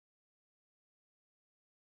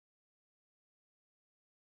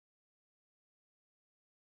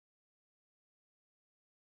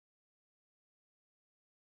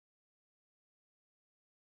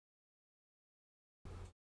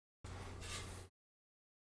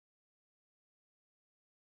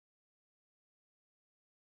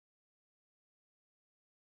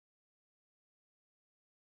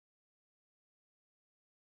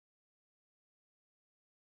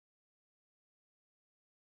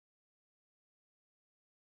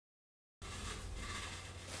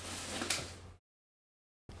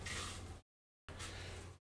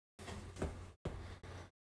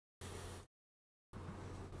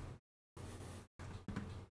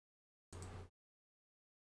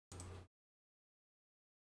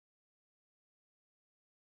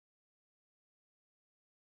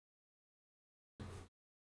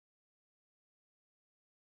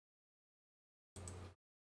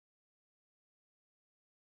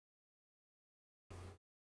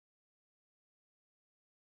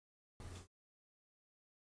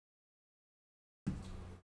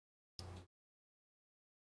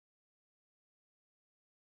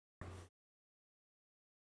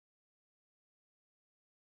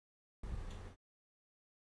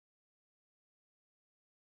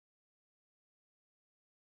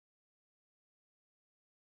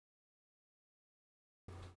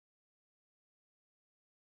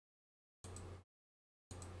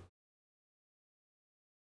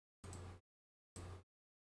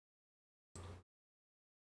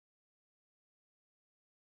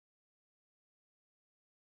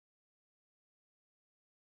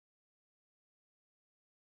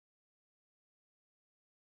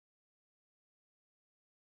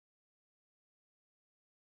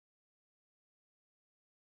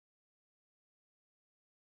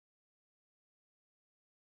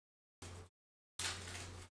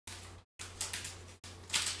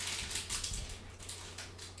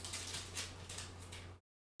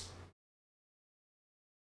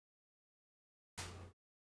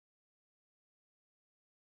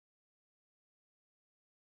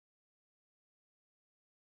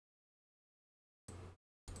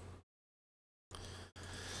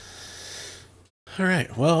All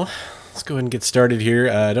right, well, let's go ahead and get started here.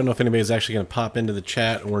 I don't know if anybody's actually going to pop into the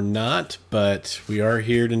chat or not, but we are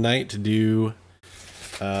here tonight to do,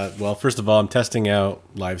 well, first of all, I'm testing out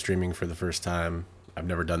live streaming for the first time. I've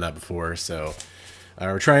never done that before, so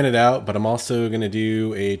we're trying it out, but I'm also going to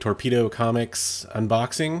do a Torpedo Comics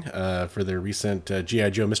unboxing for their recent G.I.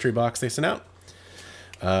 Joe mystery box they sent out.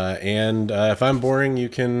 And if I'm boring, you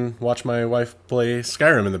can watch my wife play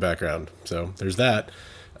Skyrim in the background. So there's that.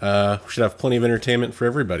 We should have plenty of entertainment for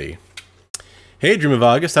everybody. Hey, Dream of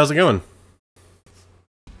August, how's it going?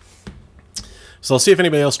 So I'll see if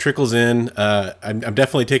anybody else trickles in. I'm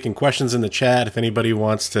definitely taking questions in the chat. If anybody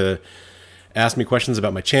wants to ask me questions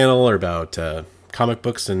about my channel or about comic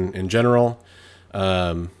books in general.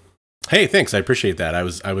 Hey, thanks. I appreciate that.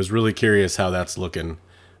 I was really curious how that's looking.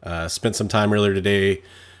 Spent some time earlier today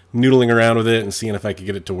noodling around with it and seeing if I could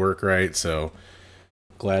get it to work right. So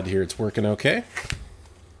glad to hear it's working okay.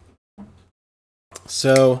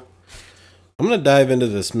 So I'm going to dive into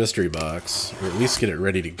this mystery box, or at least get it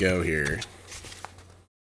ready to go here.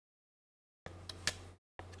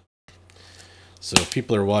 So if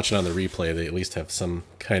people are watching on the replay, they at least have some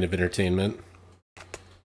kind of entertainment.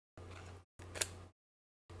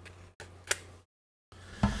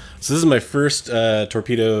 So this is my first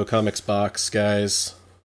Torpedo Comics box, guys.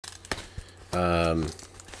 Yeah,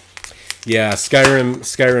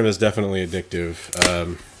 Skyrim is definitely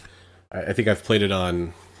addictive. I think I've played it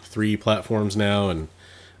on 3 platforms now, and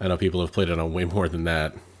I know people have played it on way more than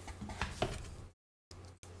that.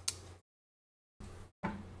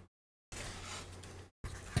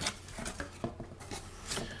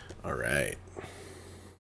 All right.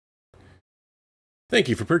 Thank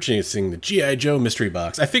you for purchasing the G.I. Joe mystery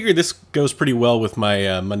box. I figured this goes pretty well with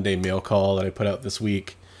my Monday mail call that I put out this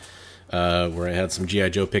week, where I had some G.I.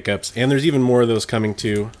 Joe pickups, and there's even more of those coming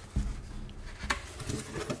too.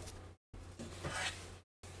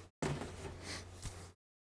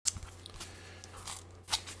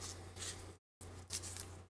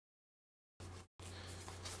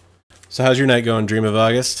 So how's your night going, Dream of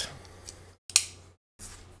August?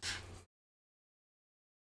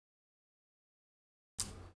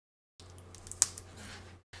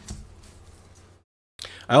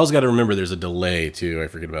 I always got to remember there's a delay too. I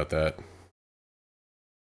forget about that.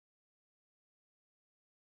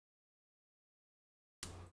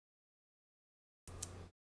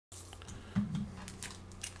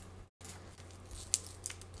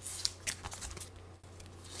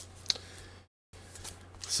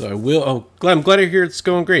 So I will. Oh, I'm glad to hear it's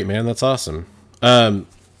going great, man. That's awesome. I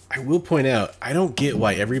will point out, I don't get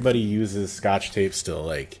why everybody uses Scotch tape still.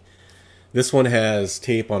 Like, this one has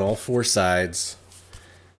tape on all 4 sides.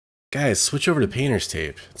 Guys, switch over to painter's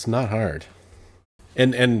tape. It's not hard.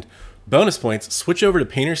 And bonus points, switch over to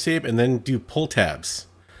painter's tape and then do pull tabs.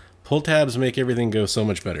 Pull tabs make everything go so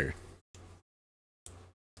much better.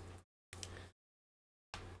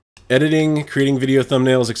 Editing, creating video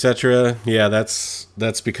thumbnails, etc. Yeah,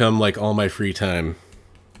 that's become like all my free time.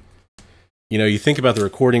 You know, you think about the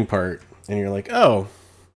recording part and you're like, oh,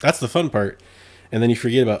 that's the fun part. And then you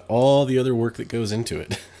forget about all the other work that goes into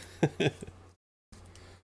it.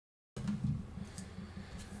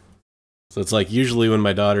 So it's like usually when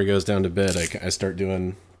my daughter goes down to bed, I start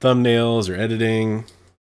doing thumbnails or editing.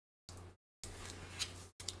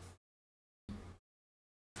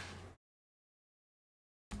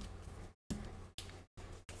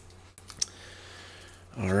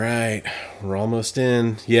 All right, we're almost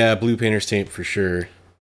in. Yeah, blue painter's tape for sure.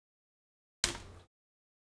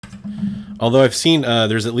 Although I've seen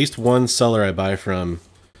there's at least one seller I buy from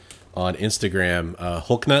on Instagram,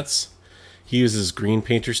 Hulk Nuts. He uses green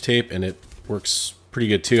painter's tape and it works pretty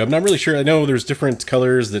good too. I'm not really sure. I know there's different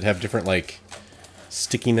colors that have different like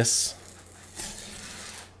stickiness.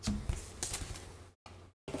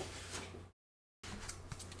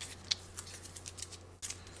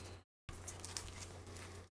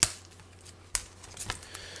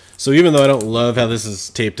 So even though I don't love how this is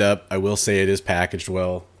taped up, I will say it is packaged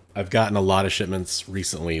well. I've gotten a lot of shipments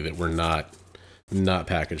recently that were not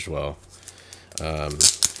packaged well.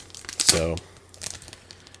 So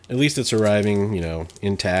at least it's arriving, you know,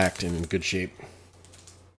 intact and in good shape.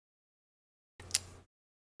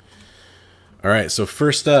 All right, so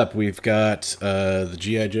first up, we've got the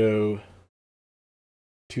G.I. Joe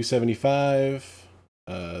 275,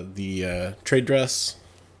 the trade dress.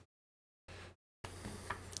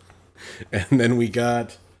 And then we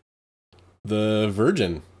got the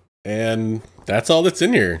Virgin. And that's all that's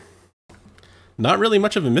in here. Not really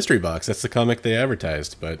much of a mystery box. That's the comic they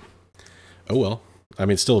advertised, but oh well. I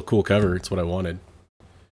mean, it's still a cool cover. It's what I wanted.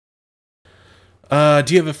 Do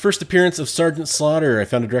you have a first appearance of Sergeant Slaughter? I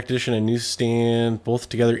found a direct edition and newsstand, both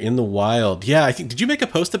together in the wild. Yeah, I think, did you make a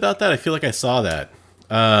post about that? I feel like I saw that.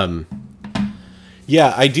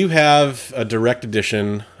 Yeah, I do have a direct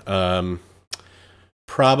edition,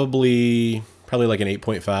 probably like an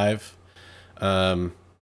 8.5.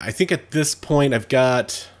 I think at this point I've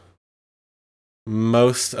got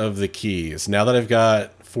most of the keys. Now that I've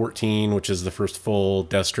got 14, which is the first full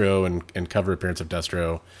Destro and cover appearance of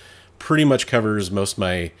Destro, pretty much covers most of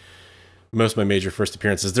my major first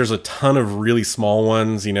appearances. There's a ton of really small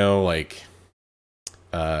ones, you know, like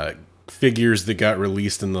figures that got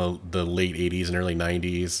released in the late 80s and early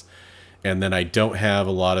 90s. And then I don't have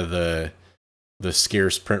a lot of the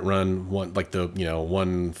scarce print run, like the, you know,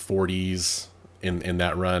 140s in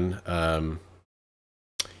that run.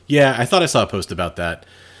 Yeah, I thought I saw a post about that.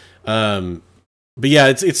 But yeah,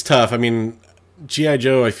 it's tough. I mean, G.I.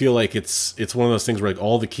 Joe, I feel like it's one of those things where like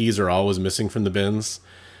all the keys are always missing from the bins.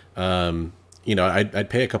 You know, I'd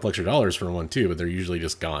pay a couple extra dollars for one too, but they're usually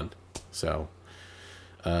just gone. So,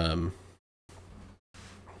 all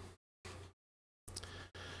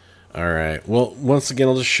right. Well, once again,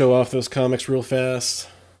 I'll just show off those comics real fast.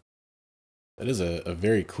 That is a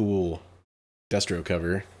very cool Destro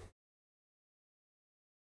cover.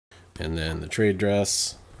 And then the trade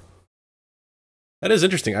dress. That is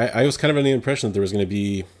interesting. I was kind of under the impression that there was going to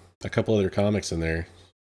be a couple other comics in there.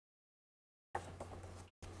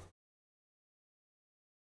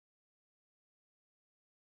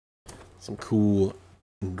 Some cool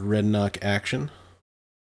Dreadnought action.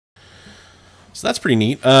 So that's pretty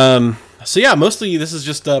neat. So yeah, mostly this is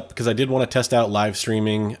just up because I did want to test out live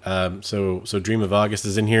streaming. So Dream of August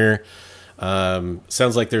is in here.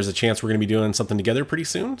 Sounds like there's a chance we're going to be doing something together pretty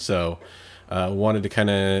soon. So wanted to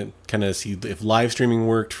kind of see if live streaming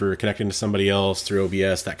worked for connecting to somebody else through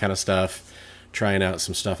OBS, that kind of stuff. Trying out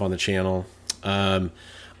some stuff on the channel. I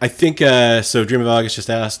think so. Dream of August just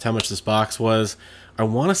asked how much this box was. I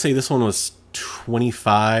want to say this one was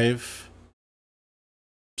 25.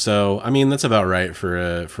 So I mean that's about right for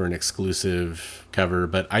an exclusive cover.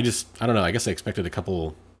 But I don't know. I guess I expected a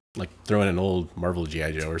couple, like throw in an old Marvel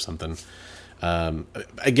G.I. Joe or something.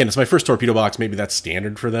 Again, it's my first Torpedo box. Maybe that's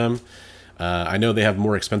standard for them. I know they have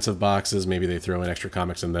more expensive boxes. Maybe they throw in extra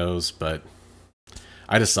comics in those, but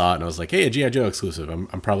I just saw it and I was like, hey, a G.I. Joe exclusive.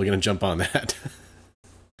 I'm probably going to jump on that.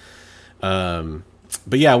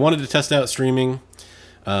 But yeah, I wanted to test out streaming,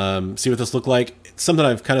 see what this looked like. It's something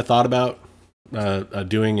I've kind of thought about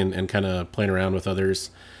doing and kind of playing around with others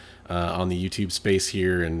on the YouTube space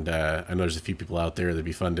here. And I know there's a few people out there that'd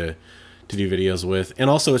be fun to do videos with. And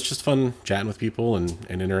also it's just fun chatting with people and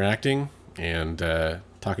interacting and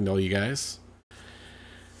talking to all you guys.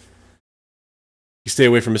 You stay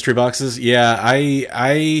away from mystery boxes? Yeah,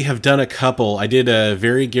 I have done a couple. I did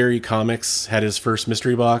Very Gary Comics had his first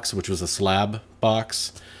mystery box, which was a slab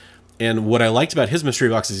box. And what I liked about his mystery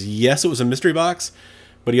box is, yes, it was a mystery box,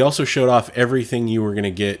 but he also showed off everything you were going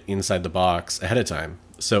to get inside the box ahead of time.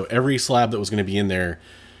 So every slab that was going to be in there,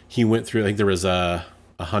 he went through. I think there was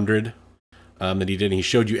 100 that he did, and he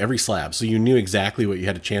showed you every slab. So you knew exactly what you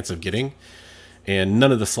had a chance of getting. And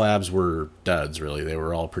none of the slabs were duds, really. They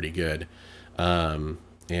were all pretty good. And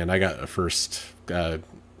I got a first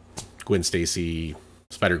Gwen Stacy,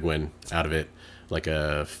 Spider-Gwen out of it, like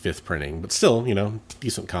a 5th printing. But still, you know,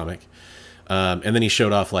 decent comic. And then he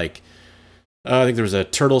showed off, like, I think there was a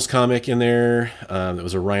Turtles comic in there. That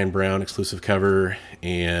was a Ryan Brown exclusive cover.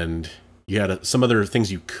 And you had some other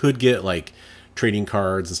things you could get, like trading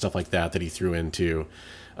cards and stuff like that he threw into.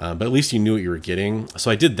 But at least you knew what you were getting. So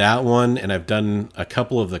I did that one, and I've done a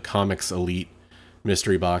couple of the Comics Elite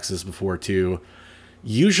mystery boxes before too.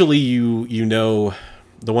 Usually you know,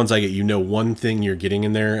 the ones I get, you know one thing you're getting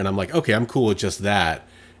in there, and I'm like, okay, I'm cool with just that.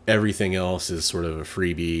 Everything else is sort of a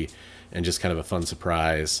freebie and just kind of a fun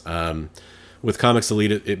surprise. With Comics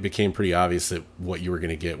Elite, it became pretty obvious that what you were going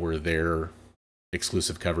to get were their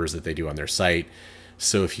exclusive covers that they do on their site.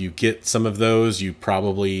 So if you get some of those, you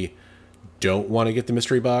probably don't want to get the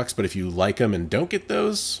mystery box, but if you like them and don't get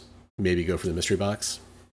those, maybe go for the mystery box.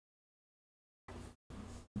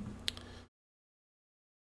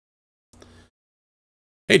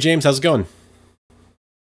 Hey James, how's it going?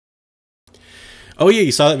 Oh yeah,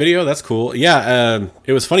 you saw that video? That's cool. Yeah,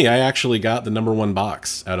 it was funny. I actually got the #1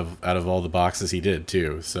 box out of all the boxes he did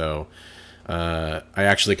too. So I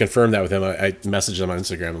actually confirmed that with him. I messaged him on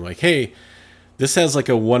Instagram. I'm like, hey, this has like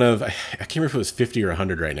a 1 of, I can't remember if it was 50 or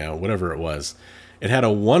 100 right now, whatever it was. It had a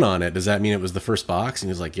 1 on it. Does that mean it was the first box? And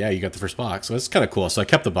he was like, yeah, you got the first box. So it's kind of cool. So I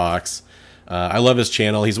kept the box. I love his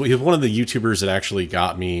channel. He's one of the YouTubers that actually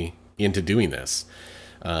got me into doing this.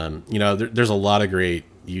 You know, there's a lot of great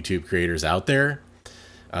YouTube creators out there,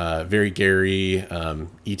 Very Gary,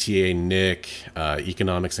 ETA Nick,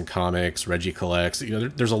 Economics and Comics, Reggie Collects. You know,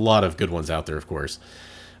 there's a lot of good ones out there, of course.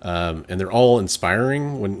 And they're all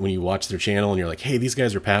inspiring when you watch their channel and you're like, hey, these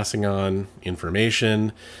guys are passing on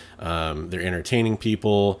information. They're entertaining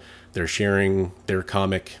people. They're sharing their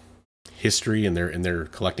comic history and they're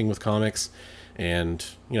collecting with comics. And,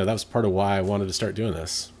 you know, that was part of why I wanted to start doing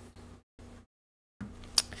this.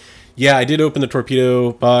 Yeah, I did open the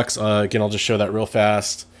Torpedo box. Again, I'll just show that real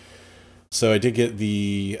fast. So I did get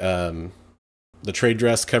the trade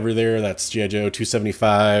dress cover there. That's G.I. Joe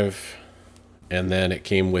 275. And then it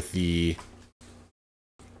came with the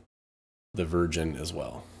Virgin as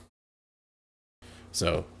well.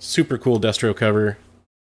 So super cool Destro cover.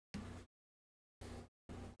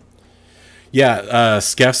 Yeah,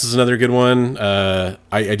 Skeff's is another good one.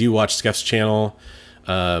 I do watch Skeff's channel.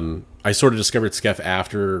 I sort of discovered Skeff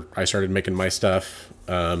after I started making my stuff.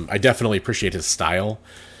 I definitely appreciate his style.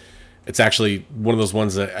 It's actually one of those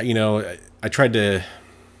ones that, you know, I tried to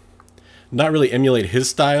not really emulate his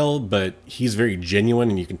style, but he's very genuine,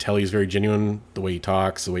 and you can tell he's very genuine, the way he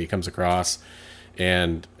talks, the way he comes across,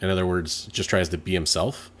 and in other words, just tries to be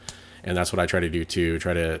himself. And that's what I try to do too.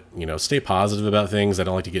 Try to, you know, stay positive about things. I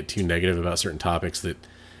don't like to get too negative about certain topics that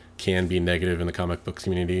can be negative in the comic book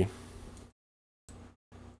community.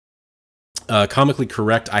 Comically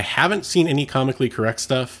correct. I haven't seen any comically correct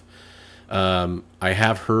stuff. I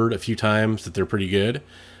have heard a few times that they're pretty good.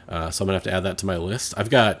 So I'm going to have to add that to my list. I've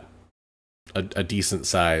got a decent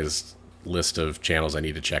sized list of channels I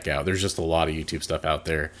need to check out. There's just a lot of YouTube stuff out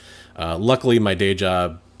there. Luckily, my day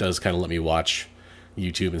job does kind of let me watch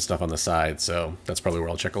YouTube and stuff on the side, so that's probably where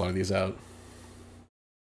I'll check a lot of these out.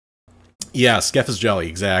 Yeah, Skeff is jolly,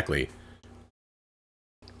 exactly.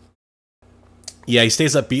 Yeah, he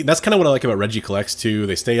stays upbeat. That's kind of what I like about Reggie Collects too.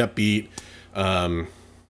 They stay upbeat,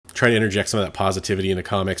 try to interject some of that positivity into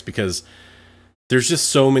comics, because there's just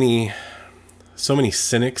so many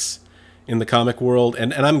cynics in the comic world,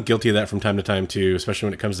 and I'm guilty of that from time to time too, especially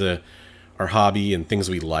when it comes to our hobby and things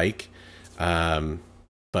we like.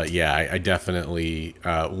 But yeah, I definitely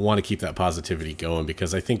want to keep that positivity going,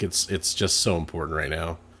 because I think it's just so important right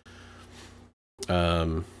now.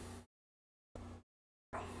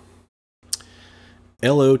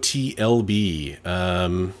 LOTLB.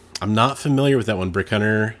 I'm not familiar with that one, Brick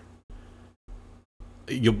Hunter.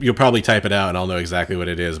 You'll probably type it out and I'll know exactly what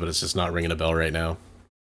it is, but it's just not ringing a bell right now.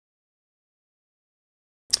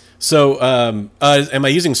 So, am I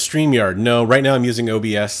using StreamYard? No, right now I'm using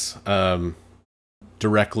OBS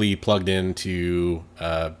directly plugged into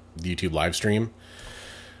the YouTube live stream.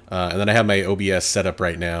 And then I have my OBS set up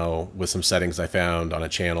right now with some settings I found on a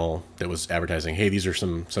channel that was advertising, hey, these are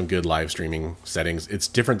some good live streaming settings. It's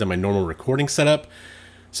different than my normal recording setup,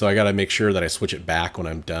 so I got to make sure that I switch it back when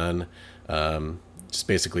I'm done. Just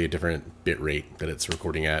basically a different bit rate that it's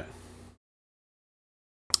recording at.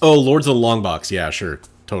 Oh, Lords of the Long Box. Yeah, sure.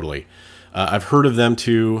 Totally. I've heard of them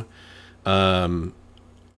too. I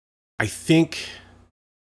think...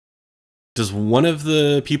 Does one of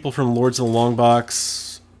the people from Lords of the Long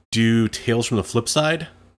Box do Tales from the Flip Side?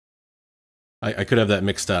 I could have that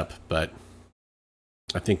mixed up, but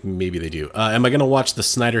I think maybe they do. Am I going to watch the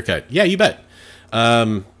Snyder Cut? Yeah, you bet.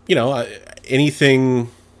 You know, anything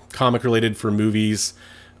comic related for movies,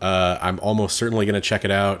 I'm almost certainly going to check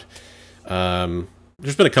it out.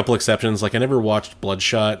 There's been a couple exceptions. Like, I never watched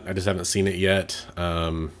Bloodshot. I just haven't seen it yet.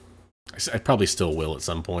 I probably still will at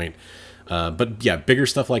some point. But yeah, bigger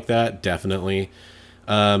stuff like that, definitely.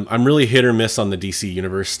 I'm really hit or miss on the DC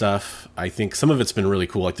Universe stuff. I think some of it's been really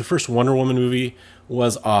cool. Like, the first Wonder Woman movie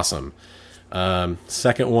was awesome.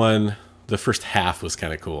 Second one, the first half was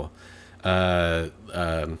kind of cool.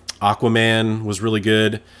 Aquaman was really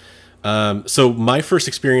good. So my first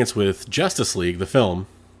experience with Justice League, the film,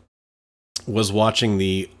 was watching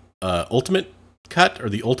the Ultimate Cut, or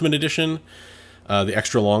the Ultimate Edition, the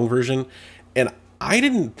extra long version, and I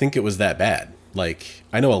didn't think it was that bad. Like,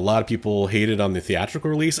 I know a lot of people hated on the theatrical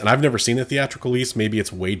release, and I've never seen the theatrical release. Maybe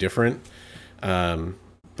it's way different, but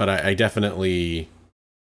I definitely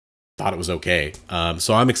thought it was okay.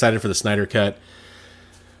 So I'm excited for the Snyder Cut.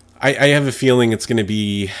 I have a feeling it's going to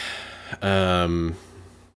be...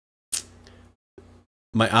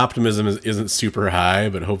 my optimism isn't super high,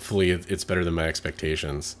 but hopefully it's better than my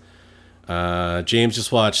expectations. James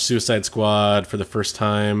just watched Suicide Squad for the first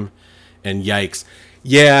time, and yikes.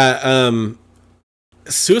 Yeah,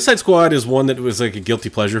 Suicide Squad is one that was like a guilty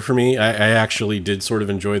pleasure for me. I actually did sort of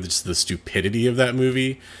enjoy the stupidity of that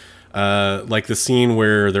movie. Like the scene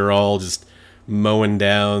where they're all just mowing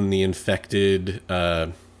down the infected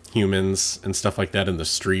humans and stuff like that in the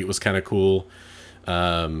street was kind of cool.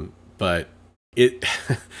 But it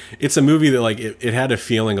it's a movie that like it had a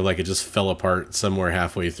feeling of like it just fell apart somewhere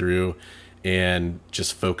halfway through and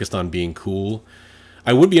just focused on being cool.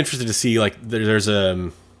 I would be interested to see like there's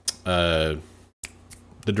the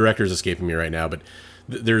director's escaping me right now, but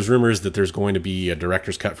there's rumors that there's going to be a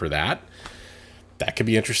director's cut for that. That could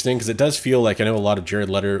be interesting because it does feel like I know a lot of Jared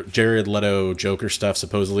Leto Joker stuff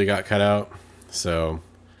supposedly got cut out. So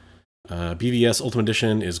BVS Ultimate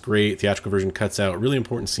Edition is great. Theatrical version cuts out really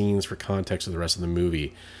important scenes for context of the rest of the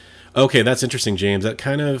movie. Okay, that's interesting, James. That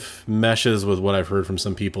kind of meshes with what I've heard from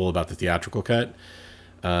some people about the theatrical cut.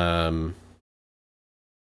 I'm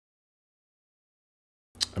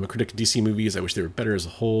a critic of DC movies. I wish they were better as a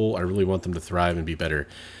whole. I really want them to thrive and be better.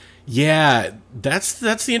 Yeah, that's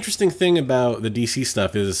the interesting thing about the DC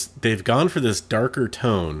stuff is they've gone for this darker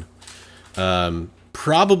tone.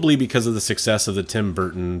 Probably because of the success of the Tim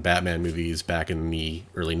Burton Batman movies back in the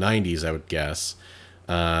early 90s, I would guess,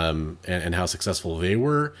 and how successful they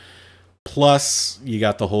were. Plus, you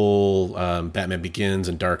got the whole Batman Begins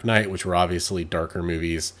and Dark Knight, which were obviously darker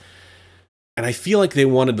movies. And I feel like they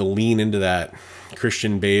wanted to lean into that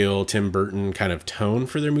Christian Bale, Tim Burton kind of tone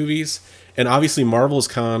for their movies. And obviously Marvel's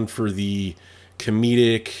gone for the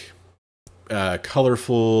comedic,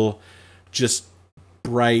 colorful, just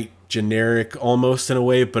bright, generic almost in a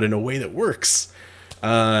way, but in a way that works.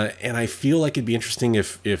 And I feel like it'd be interesting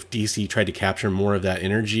if DC tried to capture more of that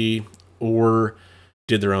energy or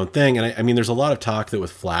did their own thing. And I mean, there's a lot of talk that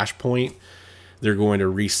with Flashpoint, they're going to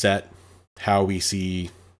reset how we see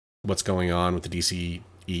what's going on with the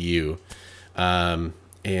DCEU.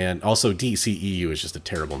 And also DCEU is just a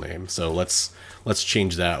terrible name. So let's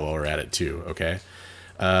change that while we're at it too. Okay.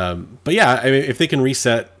 But yeah, I mean, if they can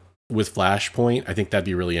reset with Flashpoint, I think that'd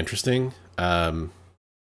be really interesting.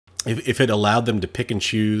 If it allowed them to pick and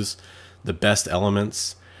choose the best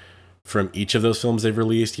elements from each of those films they've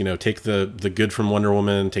released, you know, take the good from Wonder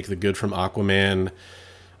Woman, take the good from Aquaman,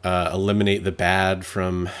 eliminate the bad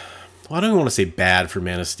from, well, I don't even want to say bad for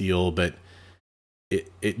Man of Steel, but it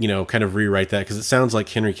you know, kind of rewrite that because it sounds like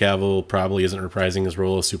Henry Cavill probably isn't reprising his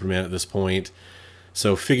role as Superman at this point.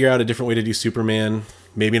 So figure out a different way to do Superman.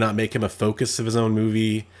 Maybe not make him a focus of his own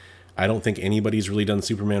movie. I don't think anybody's really done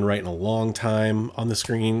Superman right in a long time on the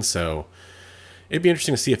screen, so it'd be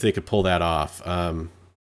interesting to see if they could pull that off.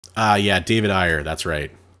 Yeah, David Ayer, that's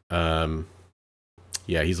right. Yeah,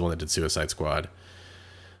 he's the one that did Suicide Squad.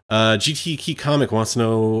 GT Key Comic wants to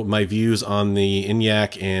know my views on the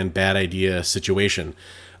ENIAC and Bad Idea situation.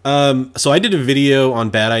 So I did a video on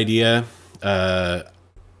Bad Idea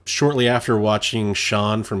shortly after watching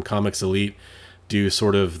Sean from Comics Elite do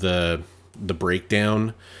sort of the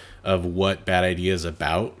breakdown of what Bad Idea is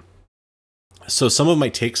about. So some of my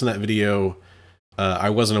takes in that video, I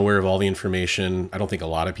wasn't aware of all the information. I don't think a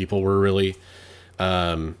lot of people were really.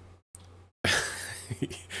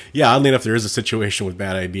 Yeah, oddly enough, there is a situation with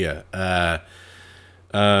Bad Idea.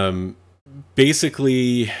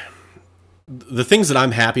 Basically, the things that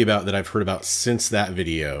I'm happy about that I've heard about since that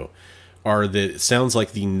video are that it sounds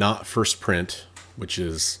like the Not First Print, which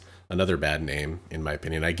is another bad name, in my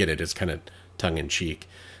opinion. I get it. It's kind of tongue-in-cheek.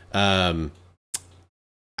 I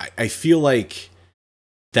feel like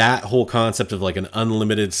that whole concept of like an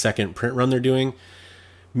unlimited second print run they're doing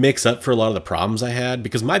makes up for a lot of the problems I had,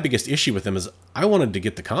 because my biggest issue with them is I wanted to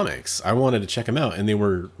get the comics. I wanted to check them out, and they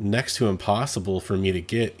were next to impossible for me to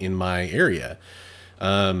get in my area.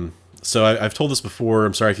 So I've told this before.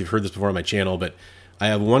 I'm sorry if you've heard this before on my channel, but I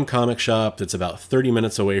have one comic shop that's about 30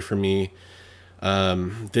 minutes away from me.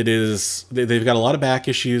 They've got a lot of back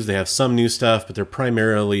issues. They have some new stuff, but they're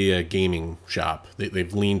primarily a gaming shop.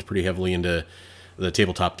 They've leaned pretty heavily into the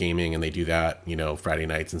tabletop gaming, and they do that, you know, Friday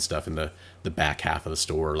nights and stuff in the back half of the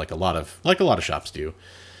store, like a lot of shops do.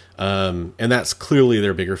 And that's clearly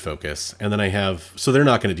their bigger focus. And then I have, so they're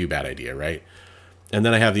not going to do Bad Idea, right? And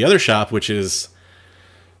then I have the other shop, which is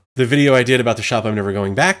the video I did about the shop I'm never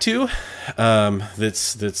going back to.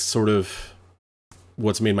 That's sort of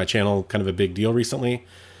what's made my channel kind of a big deal recently.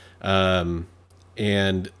 And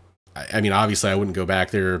I mean, obviously I wouldn't go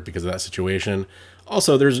back there because of that situation.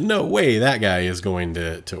 Also, there's no way that guy is going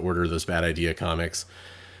to order those Bad Idea comics.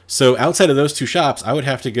 So outside of those two shops, I would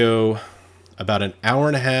have to go about an hour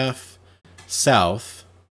and a half south,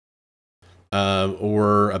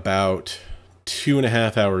 or about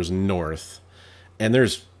 2.5 hours north. And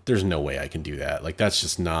there's no way I can do that. Like,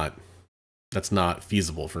 that's not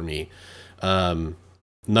feasible for me.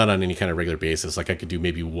 Not on any kind of regular basis. Like, I could do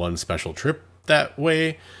maybe one special trip that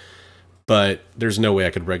way, but there's no way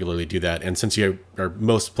I could regularly do that. And since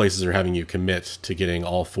most places are having you commit to getting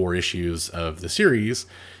all 4 issues of the series,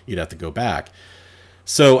 you'd have to go back.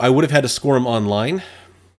 So I would have had to score them online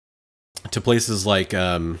to places like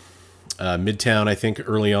Midtown, I think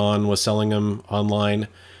early on was selling them online.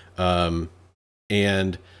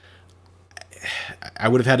 And I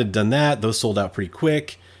would have had to done that. Those sold out pretty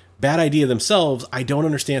quick. Bad Idea themselves, I don't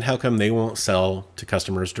understand how come they won't sell to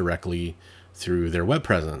customers directly through their web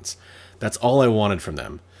presence. That's all I wanted from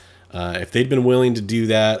them. If they'd been willing to do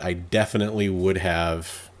that, I definitely would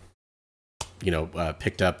have,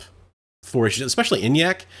 picked up 4 issues, especially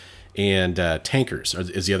ENIAC and Tankers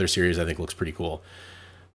is the other series I think looks pretty cool.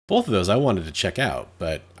 Both of those I wanted to check out,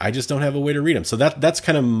 but I just don't have a way to read them. So that's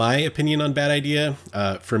kind of my opinion on Bad Idea.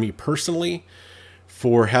 For me personally,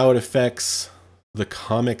 for how it affects the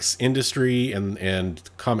comics industry and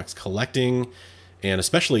comics collecting, and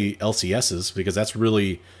especially LCSs, because that's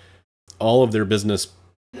really all of their business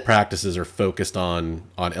practices are focused on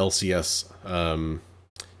LCS,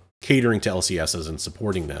 catering to LCSs and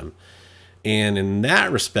supporting them. And in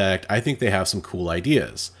that respect, I think they have some cool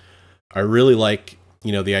ideas. I really like,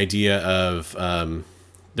 the idea of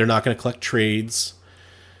they're not going to collect trades.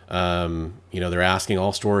 They're asking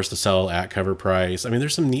all stores to sell at cover price. I mean,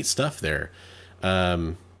 there's some neat stuff there.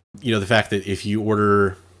 The fact that if you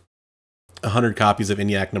order 100 copies of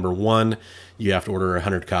ENIAC number 1, you have to order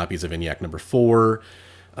 100 copies of ENIAC number 4.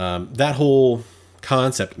 That whole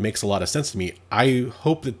concept makes a lot of sense to me. I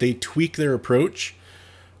hope that they tweak their approach,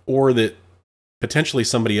 or that potentially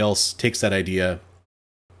somebody else takes that idea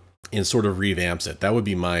and sort of revamps it. That would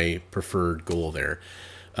be my preferred goal there.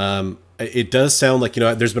 It does sound like,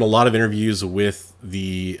 there's been a lot of interviews with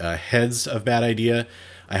the heads of Bad Idea.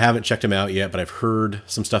 I haven't checked them out yet, but I've heard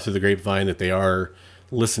some stuff through the grapevine that they are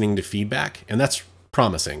listening to feedback, and that's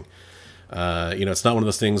promising. It's not one of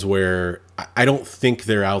those things where I don't think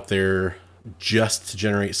they're out there just to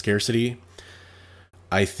generate scarcity.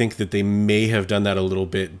 I think that they may have done that a little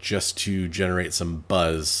bit just to generate some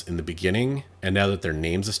buzz in the beginning, and now that their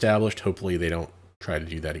name's established, hopefully they don't try to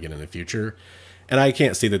do that again in the future. And I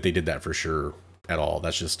can't say that they did that for sure at all.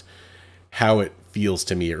 That's just how it feels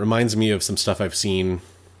to me. It reminds me of some stuff I've seen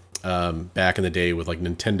back in the day with like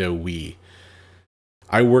Nintendo Wii.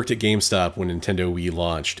 I worked at GameStop when Nintendo Wii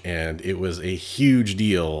launched, and it was a huge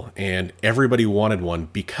deal, and everybody wanted one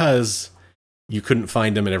because you couldn't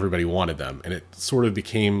find them and everybody wanted them. And it sort of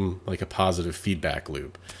became like a positive feedback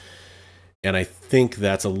loop. And I think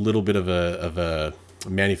that's a little bit of a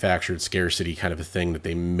manufactured scarcity kind of a thing that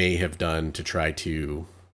they may have done to try to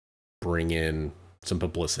bring in some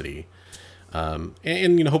publicity.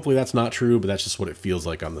 And hopefully that's not true, but that's just what it feels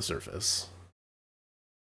like on the surface.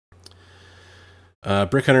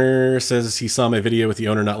 Brick Hunter says he saw my video with the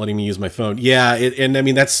owner not letting me use my phone. Yeah,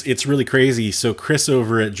 it's really crazy. So Chris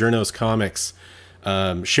over at Journos Comics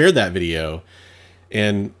shared that video,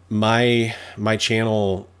 and my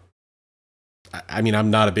channel,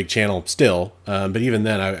 I'm not a big channel still, but even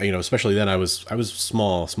then, especially then, I was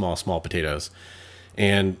small potatoes,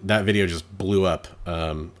 and that video just blew up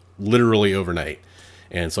literally overnight.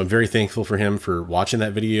 And so I'm very thankful for him for watching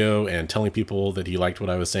that video and telling people that he liked what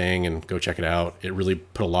I was saying and go check it out. It really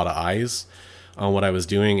put a lot of eyes on what I was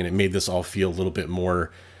doing, and it made this all feel a little bit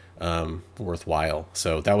more worthwhile.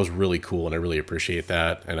 So that was really cool, and I really appreciate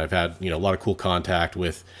that. And I've had, a lot of cool contact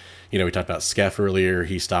with, we talked about Skeff earlier.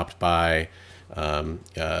 He stopped by.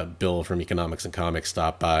 Bill from Economics and Comics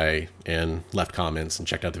stopped by and left comments and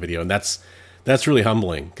checked out the video. And that's really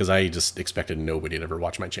humbling, because I just expected nobody to ever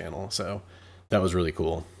watch my channel. So that was really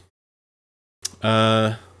cool.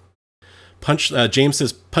 James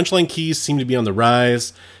says, Punchline keys seem to be on the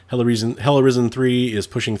rise. Hell Arisen 3 is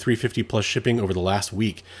pushing 350 plus shipping over the last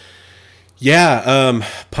week. Yeah,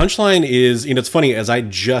 Punchline is, it's funny, as I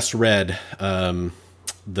just read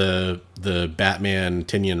the Batman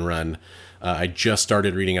Tinian run, I just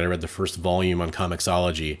started reading it. I read the first volume on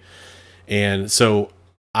Comixology. And so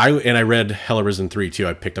I read Hell Arisen 3 too.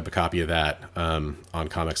 I picked up a copy of that on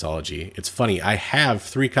Comixology. It's funny, I have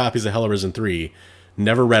 3 copies of Hell Arisen 3,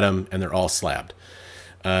 never read them, and they're all slabbed.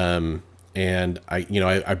 And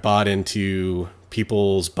I bought into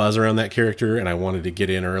people's buzz around that character, and I wanted to get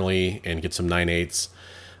in early and get some 9/8,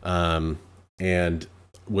 and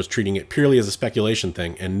was treating it purely as a speculation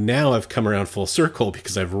thing. And now I've come around full circle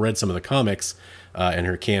because I've read some of the comics and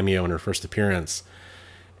her cameo and her first appearance,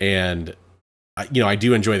 and I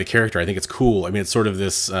do enjoy the character. I think it's cool. It's sort of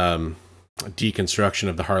this deconstruction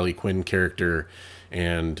of the Harley Quinn character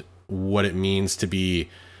and what it means to be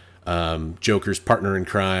Joker's partner in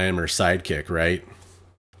crime or sidekick, right?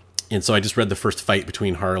 And so I just read the first fight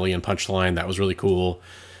between Harley and Punchline. That was really cool.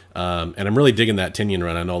 And I'm really digging that Tinian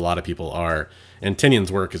run. I know a lot of people are. And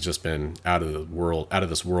Tinian's work has just been out of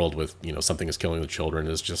this world with, Something is Killing the Children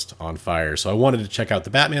is just on fire. So I wanted to check out the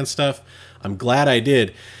Batman stuff. I'm glad I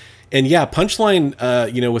did. And yeah,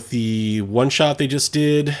 Punchline, you know, with the one shot they just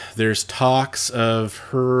did, there's talks of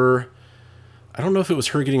her. I don't know if it was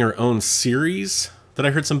her getting her own series that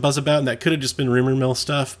I heard some buzz about, and that could have just been rumor mill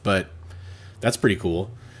stuff, but that's pretty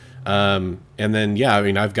cool. And then, yeah, I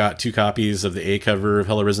mean, I've got 2 copies of the A cover of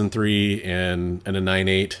Hell Arisen 3 and a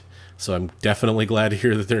 9.8, so I'm definitely glad to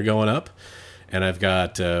hear that they're going up. And I've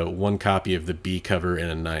got 1 copy of the B cover and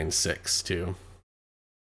a 9.6 too.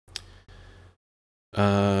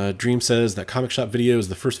 Dream says that comic shop video is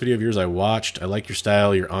the first video of yours I watched. I like your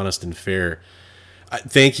style. You're honest and fair.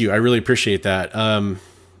 Thank you. I really appreciate that.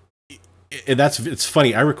 It's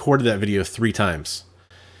funny. I recorded that video 3 times,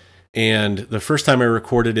 and the first time I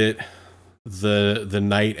recorded it the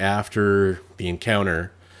night after the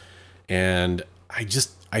encounter, and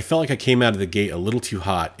I felt like I came out of the gate a little too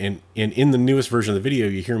hot. And in the newest version of the video,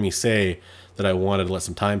 you hear me say that I wanted to let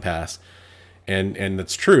some time pass. And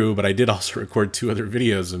that's true, but I did also record 2 other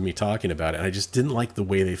videos of me talking about it. And I just didn't like the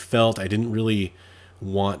way they felt. I didn't really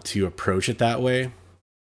want to approach it that way.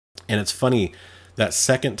 And it's funny, that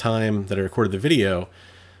second time that I recorded the video,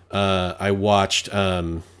 I watched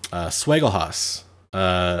Swaggelhaus.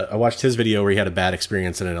 I watched his video where he had a bad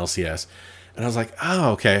experience in an LCS. And I was like,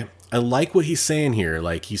 oh, okay. I like what he's saying here.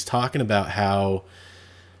 Like, he's talking about how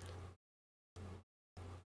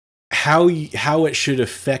it should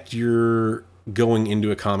affect your going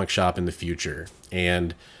into a comic shop in the future,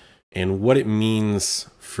 and what it means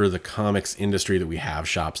for the comics industry that we have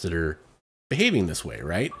shops that are behaving this way,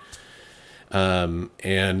 right?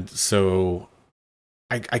 And so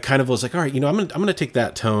I kind of was like, all right, you know, I'm gonna take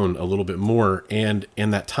that tone a little bit more, and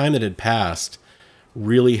that time that had passed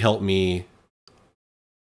really helped me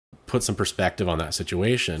put some perspective on that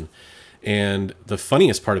situation. And the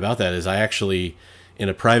funniest part about that is I actually, in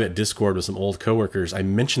a private Discord with some old coworkers, I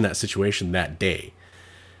mentioned that situation that day.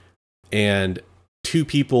 And 2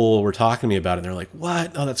 people were talking to me about it, and they're like,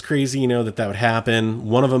 what? Oh, that's crazy, you know, that would happen.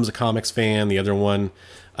 One of them's a comics fan. The other one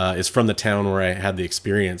is from the town where I had the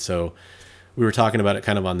experience. So we were talking about it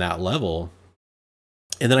kind of on that level.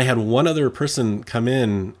 And then I had one other person come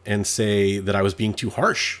in and say that I was being too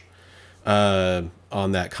harsh on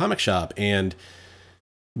that comic shop. And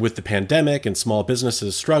with the pandemic and small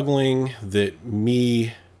businesses struggling, that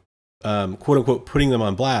me, quote unquote, putting them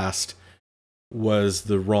on blast was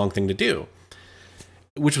the wrong thing to do.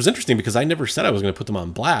 Which was interesting because I never said I was going to put them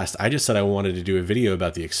on blast. I just said I wanted to do a video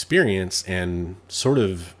about the experience and sort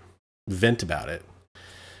of vent about it.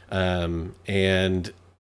 And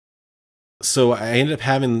so I ended up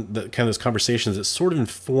having the kind of those conversations that sort of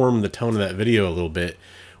informed the tone of that video a little bit,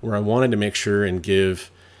 where I wanted to make sure and give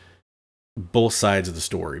both sides of the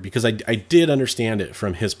story, because I did understand it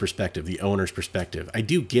from his perspective, the owner's perspective. I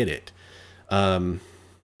do get it.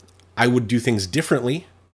 I would do things differently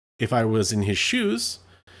if I was in his shoes,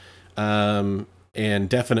 and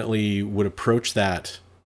definitely would approach that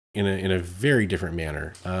in a very different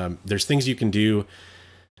manner. There's things you can do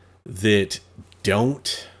that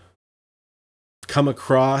don't come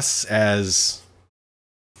across as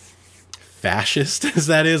fascist as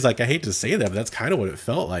that is. Like, I hate to say that, but that's kind of what it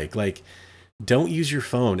felt like. Like, don't use your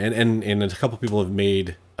phone. And a couple people have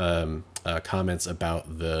made comments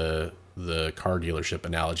about the car dealership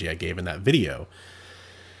analogy I gave in that video.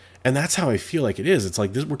 And that's how I feel like it is. It's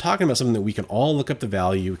like this, we're talking about something that we can all look up the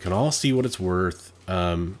value. We can all see what it's worth.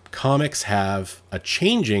 Comics have a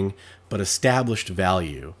changing but established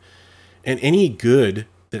value. And any good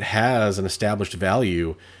that has an established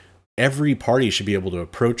value, every party should be able to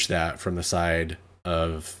approach that from the side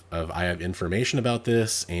of I have information about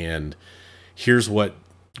this, and here's what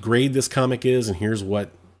grade this comic is, and here's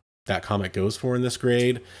what that comic goes for in this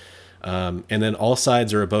grade. And then all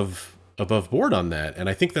sides are above board on that. And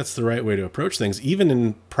I think that's the right way to approach things, even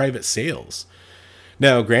in private sales.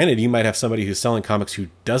 Now, granted, you might have somebody who's selling comics who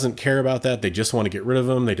doesn't care about that. They just want to get rid of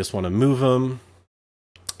them. They just want to move them.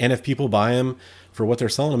 And if people buy them for what they're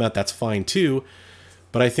selling them at, that's fine too.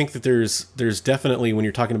 But I think that there's definitely, when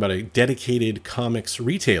you're talking about a dedicated comics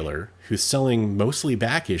retailer who's selling mostly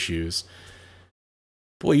back issues,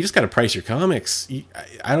 boy, you just got to price your comics.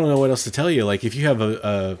 I don't know what else to tell you. Like, if you have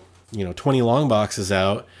a 20 long boxes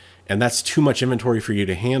out and that's too much inventory for you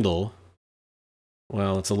to handle,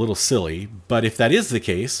 well, it's a little silly. But if that is the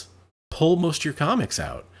case, pull most of your comics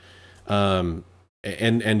out. And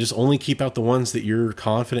just only keep out the ones that you're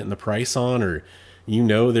confident in the price on, or you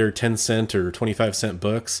know they're 10-cent or 25-cent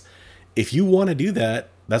books. If you want to do that,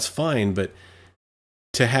 that's fine. But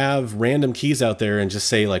to have random keys out there and just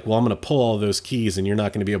say, like, well, I'm going to pull all those keys and you're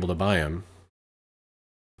not going to be able to buy them,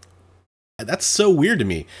 that's so weird to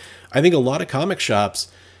me. I think a lot of comic shops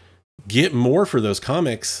get more for those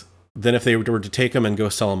comics than if they were to take them and go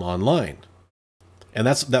sell them online. And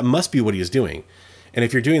that must be what he's doing. And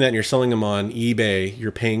if you're doing that and you're selling them on eBay,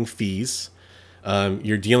 you're paying fees.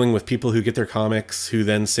 You're dealing with people who get their comics who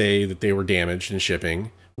then say that they were damaged in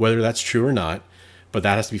shipping, whether that's true or not. But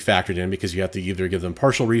that has to be factored in because you have to either give them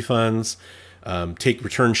partial refunds, take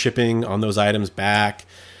return shipping on those items back.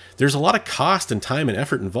 There's a lot of cost and time and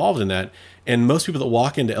effort involved in that. And most people that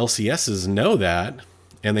walk into LCSs know that.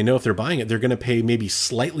 And they know if they're buying it, they're going to pay maybe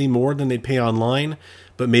slightly more than they'd pay online,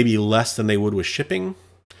 but maybe less than they would with shipping.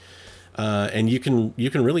 And you can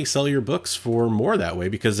really sell your books for more that way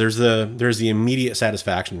because there's the immediate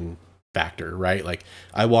satisfaction factor, right? Like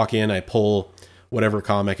I walk in, I pull whatever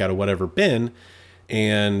comic out of whatever bin,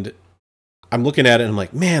 and I'm looking at it and I'm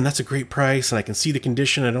like, man, that's a great price, and I can see the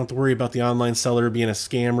condition. I don't have to worry about the online seller being a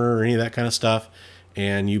scammer or any of that kind of stuff,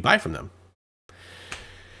 and you buy from them.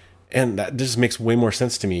 And that just makes way more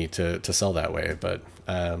sense to me to sell that way. But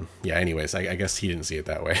yeah, anyways, I guess he didn't see it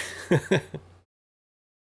that way.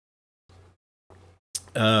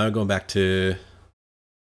 Going back to,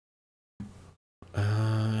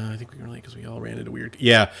 I think we can relate because we all ran into weird.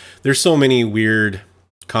 Yeah, there's so many weird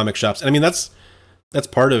comic shops. And I mean, that's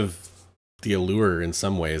part of the allure in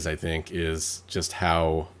some ways, I think, is just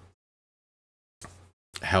how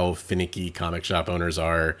finicky comic shop owners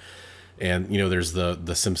are. And, you know, there's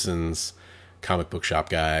the Simpsons comic book shop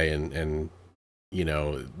guy and, you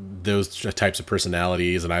know, those types of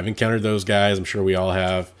personalities. And I've encountered those guys. I'm sure we all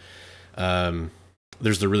have.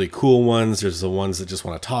 There's the really cool ones. There's the ones that just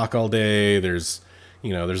want to talk all day. There's,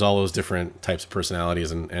 you know, there's all those different types of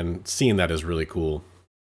personalities, and seeing that is really cool.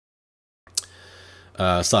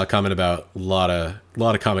 Saw a comment about a lot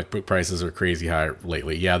of comic book prices are crazy high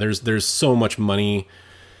lately. Yeah, there's so much money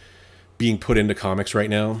being put into comics right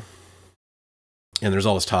now. And there's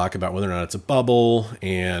all this talk about whether or not it's a bubble,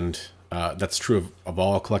 and that's true of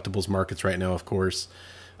all collectibles markets right now, of course.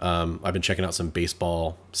 I've been checking out some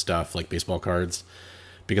baseball stuff, like baseball cards,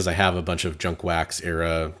 because I have a bunch of junk wax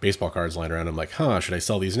era baseball cards lying around. I'm like, should I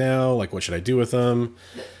sell these now? Like, what should I do with them?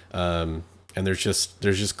 And there's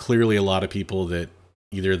just clearly a lot of people that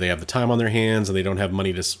either they have the time on their hands and they don't have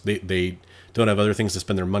money they don't have other things to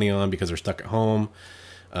spend their money on because they're stuck at home.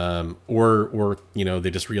 Or, you know, they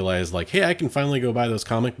just realize like, hey, I can finally go buy those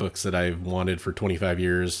comic books that I've wanted for 25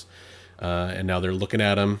 years. And now they're looking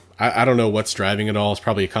at them. I don't know what's driving it all. It's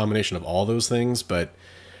probably a combination of all those things, but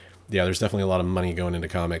yeah, there's definitely a lot of money going into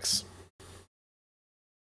comics.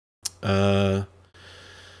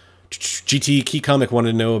 GT Key Comic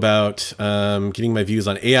wanted to know about, getting my views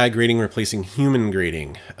on AI grading replacing human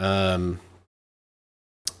grading.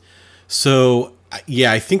 So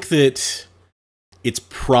yeah, I think that it's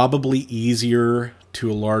probably easier to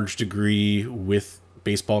a large degree with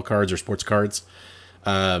baseball cards or sports cards,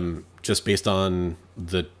 just based on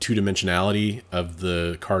the two-dimensionality of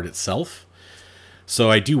the card itself. So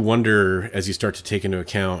I do wonder, as you start to take into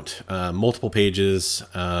account multiple pages,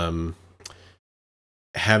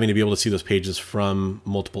 having to be able to see those pages from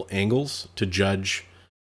multiple angles to judge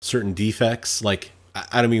certain defects. Like,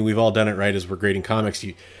 I mean, we've all done it, right? As we're grading comics,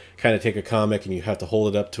 you kind of take a comic and you have to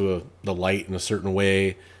hold it up to the light in a certain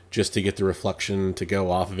way just to get the reflection to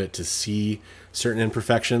go off of it to see certain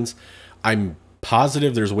imperfections. I'm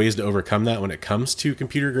positive there's ways to overcome that when it comes to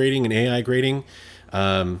computer grading and AI grading,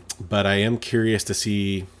 but I am curious to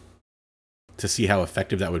see how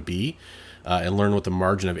effective that would be, and learn what the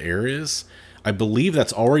margin of error is. I believe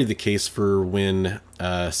that's already the case for when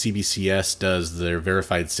CBCS does their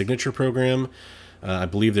verified signature program. I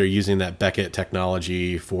believe they're using that Beckett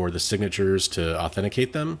technology for the signatures to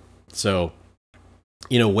authenticate them. So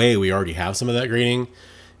in a way, we already have some of that grading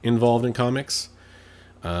involved in comics.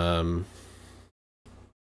 Yeah,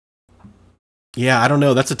 I don't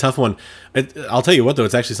know. That's a tough one. I'll tell you what, though,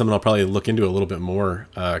 it's actually something I'll probably look into a little bit more,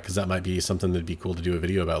 because that might be something that'd be cool to do a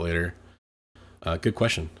video about later. Good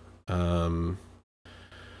question.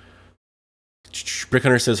 Brick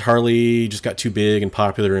Hunter says Harley just got too big and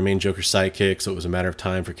popular to remain Joker's sidekick, so it was a matter of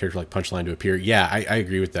time for a character like Punchline to appear. Yeah, I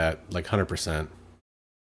agree with that, like 100%.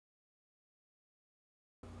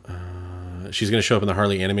 She's going to show up in the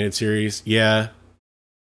Harley animated series. Yeah.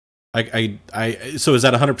 So is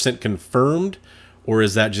that 100% confirmed, or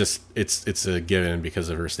is that just it's a given because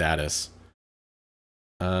of her status?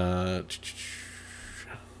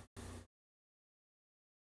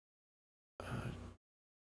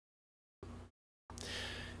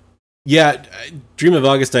 Yeah, Dream of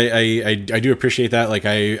August, I do appreciate that. Like,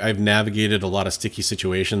 I've navigated a lot of sticky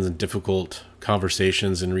situations and difficult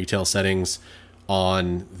conversations in retail settings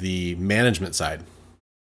on the management side.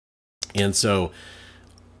 And so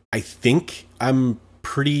I think I'm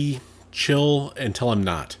pretty chill until I'm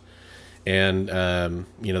not. And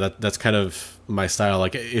you know, that's kind of my style.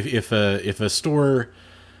 Like if a store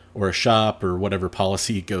or a shop or whatever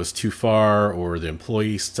policy goes too far, or the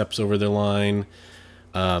employee steps over their line,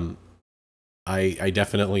 I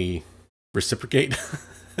definitely reciprocate.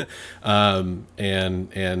 And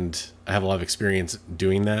I have a lot of experience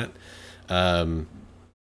doing that.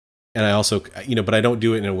 And I also, you know, but I don't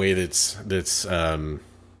do it in a way that's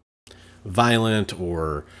violent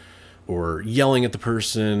or yelling at the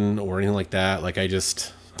person or anything like that. Like I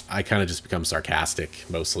kind of just become sarcastic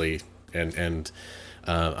mostly, and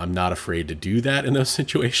I'm not afraid to do that in those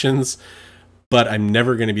situations. But I'm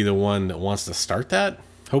never going to be the one that wants to start that.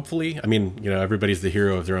 Hopefully, I mean, you know, everybody's the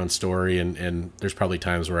hero of their own story, and there's probably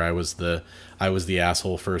times where I was the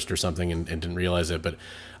asshole first or something and didn't realize it. But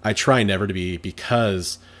I try never to be,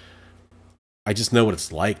 because I just know what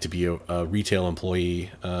it's like to be a retail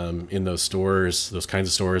employee in those stores, those kinds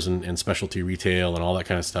of stores, and specialty retail and all that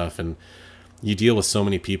kind of stuff. And you deal with so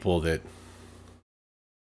many people that,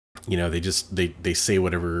 you know, they say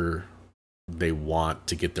whatever they want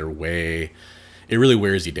to get their way. It really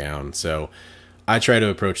wears you down. So I try to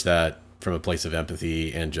approach that from a place of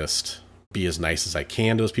empathy and just be as nice as I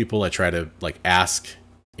can to those people. I try to like ask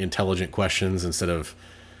intelligent questions instead of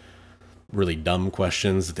really dumb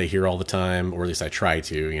questions that they hear all the time, or at least I try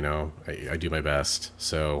to, you know, I do my best.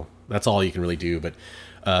 So that's all you can really do. But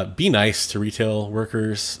be nice to retail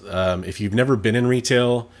workers. If you've never been in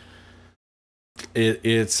retail,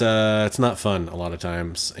 it's not fun a lot of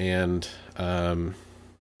times. And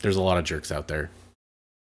there's a lot of jerks out there.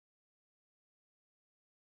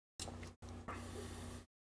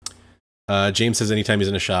 James says anytime he's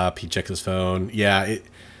in a shop, he checks his phone. Yeah,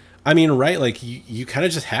 I mean, right, like, you kind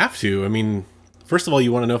of just have to. I mean, first of all,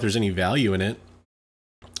 you want to know if there's any value in it.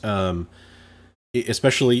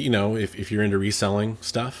 Especially, you know, if you're into reselling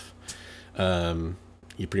stuff, you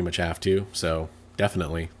pretty much have to. So,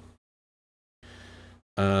 definitely.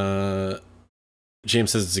 James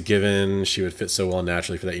says it's a given. She would fit so well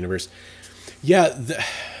naturally for that universe. Yeah,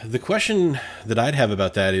 the question that I'd have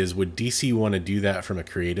about that is, would DC want to do that from a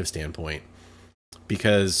creative standpoint?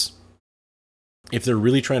 Because if they're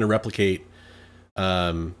really trying to replicate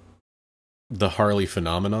the Harley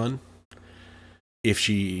phenomenon, if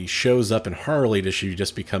she shows up in Harley, does she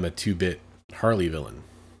just become a 2-bit Harley villain?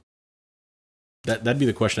 That'd be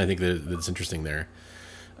the question I think that's interesting there.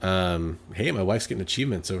 Hey, my wife's getting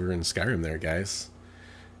achievements over in Skyrim there, guys.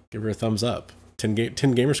 Give her a thumbs up. 10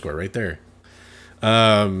 gamer score right there.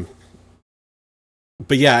 But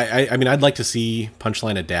yeah, I mean, I'd like to see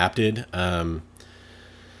Punchline adapted.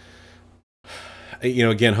 You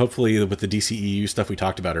know, again, hopefully with the DCEU stuff we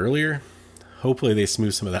talked about earlier, hopefully they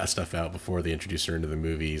smooth some of that stuff out before they introduce her into the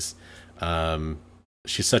movies.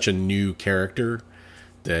 She's such a new character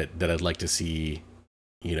that I'd like to see,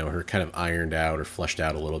 you know, her kind of ironed out or fleshed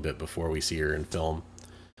out a little bit before we see her in film.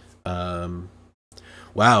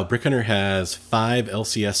 Wow, Brick Hunter has 5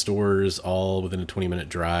 LCS stores, all within a 20-minute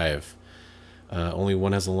drive. Only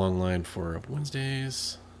one has a long line for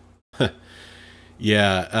Wednesdays.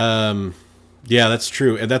 Yeah, yeah, that's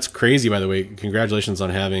true. And that's crazy, by the way. Congratulations on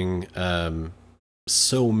having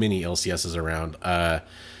so many LCSs around.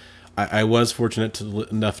 I was fortunate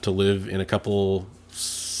enough to live in a couple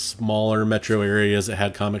smaller metro areas that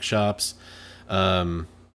had comic shops.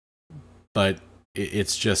 But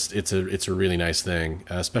it's a really nice thing,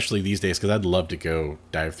 especially these days, because I'd love to go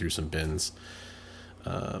dive through some bins.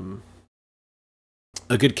 A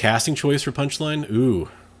good casting choice for Punchline? Ooh,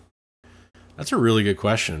 that's a really good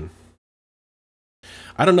question.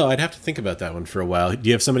 I don't know. I'd have to think about that one for a while. Do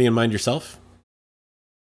you have somebody in mind yourself?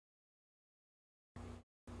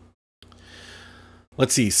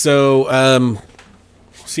 Let's see. So,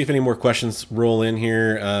 see if any more questions roll in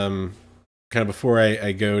here. Kind of before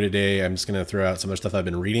I go today, I'm just going to throw out some of the stuff I've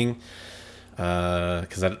been reading,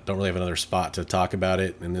 because I don't really have another spot to talk about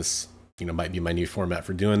it, and this, you know, might be my new format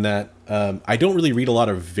for doing that. I don't really read a lot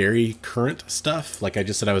of very current stuff. Like I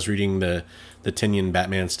just said, I was reading the Tinian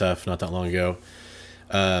Batman stuff not that long ago.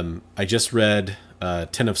 I just read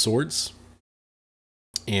 10 of Swords,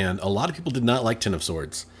 and a lot of people did not like 10 of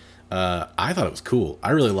Swords. I thought it was cool.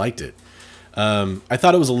 I really liked it. I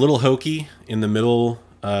thought it was a little hokey in the middle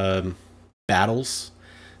battles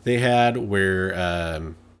they had, where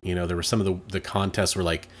you know, there were some of the contests were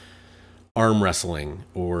like arm wrestling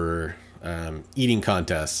or eating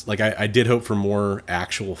contests. Like I did hope for more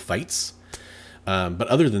actual fights, but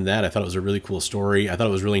other than that, I thought it was a really cool story. I thought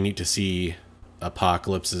it was really neat to see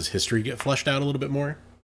Apocalypse's history get fleshed out a little bit more.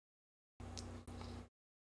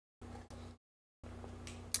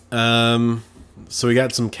 So we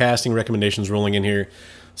got some casting recommendations rolling in here.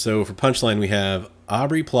 So for Punchline, we have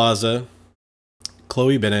Aubrey Plaza,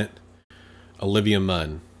 Chloe Bennett, Olivia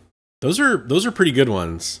Munn. Those are pretty good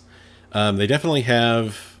ones. They definitely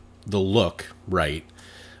have the look right.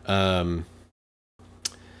 Out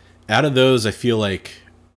of those, I feel like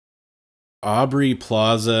Aubrey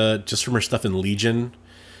Plaza, just from her stuff in Legion,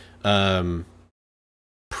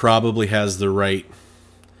 probably has the right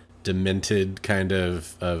demented kind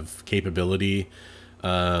of capability.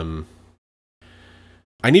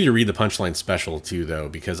 I need to read the Punchline special too, though,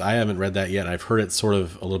 because I haven't read that yet. I've heard it's sort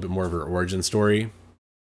of a little bit more of her origin story,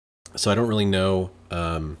 so I don't really know,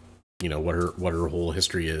 you know, what her whole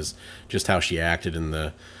history is, just how she acted in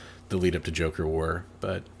the lead up to Joker War.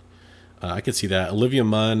 But I could see that. Olivia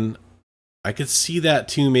Munn, I could see that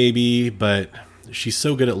too, maybe, but she's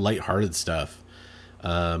so good at lighthearted stuff.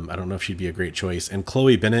 I don't know if she'd be a great choice. And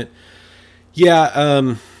Chloe Bennett,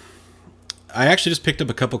 yeah. I actually just picked up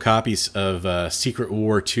a couple copies of Secret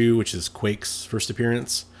War 2, which is Quake's first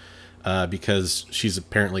appearance, because she's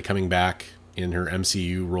apparently coming back in her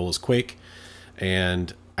MCU role as Quake.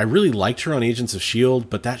 And I really liked her on Agents of S.H.I.E.L.D.,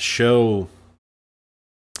 but that show,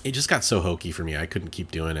 it just got so hokey for me. I couldn't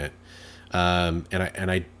keep doing it.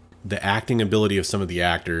 The acting ability of some of the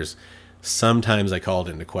actors, sometimes I called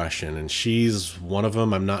it into question, and she's one of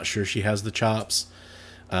them. I'm not sure she has the chops.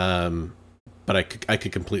 But I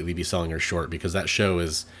could completely be selling her short, because that show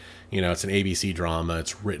is, you know, it's an ABC drama.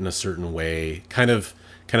 It's written a certain way, kind of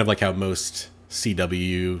like how most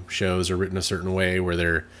CW shows are written a certain way,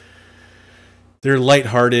 where they're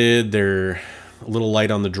lighthearted, they're a little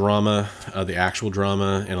light on the drama, the actual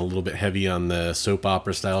drama, and a little bit heavy on the soap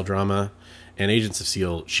opera style drama. And Agents of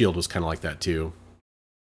S.H.I.E.L.D. was kind of like that too.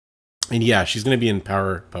 And yeah, she's going to be in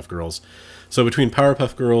Powerpuff Girls. So between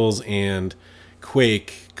Powerpuff Girls and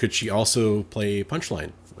Quake, could she also play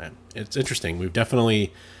Punchline? It's interesting. We've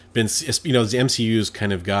definitely been, you know, the MCU's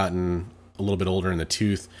kind of gotten a little bit older in the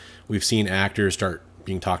tooth. We've seen actors start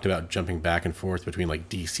being talked about jumping back and forth between like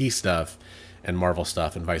DC stuff and Marvel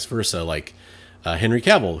stuff, and vice versa. Like Henry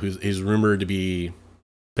Cavill, who's rumored to be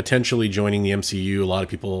potentially joining the MCU. A lot of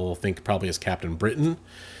people think probably as Captain Britain,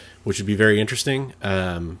 which would be very interesting.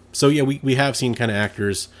 So yeah, we have seen kind of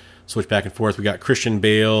actors switch back and forth. We got Christian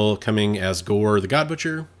Bale coming as Gore the God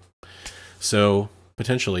Butcher, so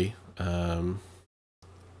potentially.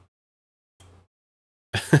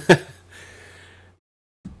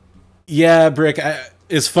 Yeah, Brick.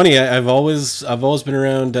 It's funny. I've always been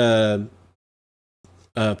around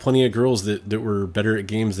plenty of girls that were better at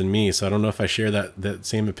games than me. So I don't know if I share that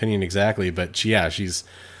same opinion exactly. But yeah, she's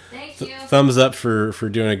thumbs up for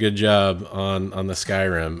doing a good job on the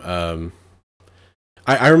Skyrim.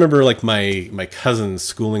 I remember like my cousin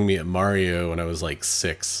schooling me at Mario when I was like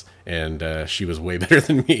 6, and she was way better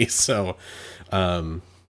than me. So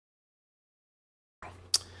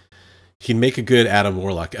he'd make a good Adam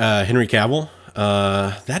Warlock. Henry Cavill,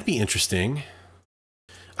 that'd be interesting.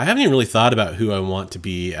 I haven't even really thought about who I want to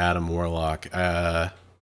be Adam Warlock. Yeah,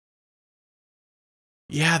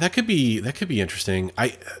 that could be interesting. I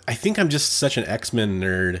think I'm just such an X-Men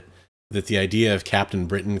nerd that the idea of Captain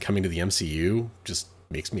Britain coming to the MCU just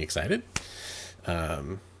makes me excited.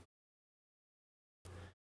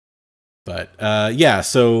 But yeah,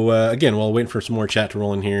 so again, while waiting for some more chat to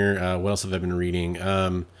roll in here, what else have I been reading?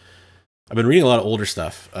 I've been reading a lot of older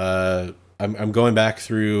stuff. I'm going back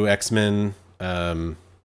through X-Men, the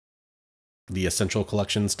Essential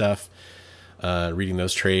Collection stuff, reading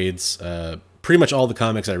those trades. Pretty much all the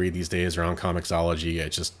comics I read these days are on Comixology.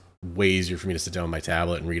 It's just way easier for me to sit down on my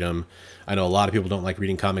tablet and read them. I know a lot of people don't like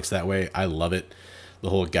reading comics that way. I love it.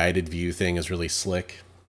 The whole guided view thing is really slick.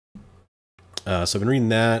 So I've been reading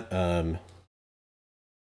that.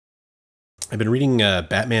 I've been reading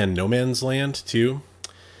Batman No Man's Land too,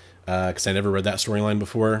 because I never read that storyline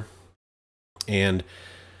before. And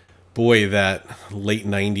boy, that late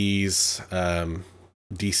 90s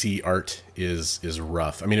DC art is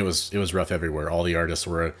rough. I mean, it was rough everywhere. All the artists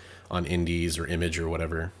were on Indies or Image or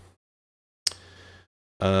whatever.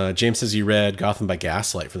 James says he read Gotham by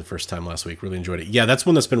Gaslight for the first time last week. Really enjoyed it. Yeah, that's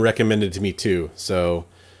one that's been recommended to me too. So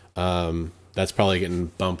that's probably getting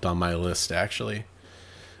bumped on my list, actually.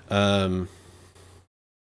 Yeah,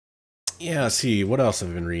 let's see. What else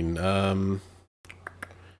have I been reading?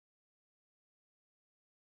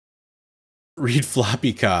 Read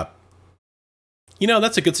Floppy Cop. You know,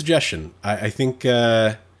 that's a good suggestion. I think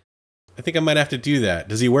I might have to do that.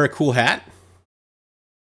 Does he wear a cool hat?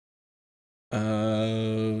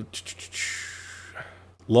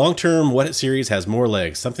 Long-term What It series has more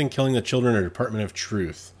legs. Something Killing the Children or Department of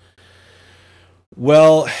Truth.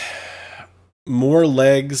 Well, more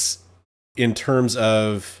legs in terms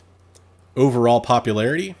of overall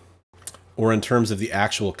popularity, or in terms of the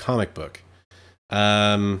actual comic book?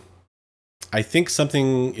 I think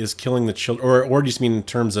something is killing the children, or do you just mean in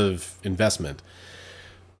terms of investment?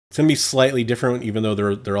 It's going to be slightly different, even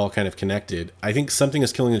though they're all kind of connected. I think something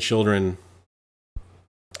is killing the children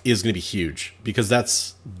is going to be huge, because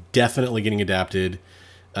that's definitely getting adapted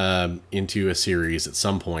into a series at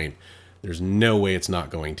some point. There's no way it's not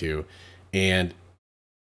going to. And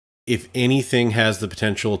if anything has the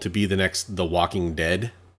potential to be the next The Walking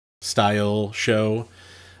Dead style show,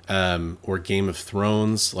 or Game of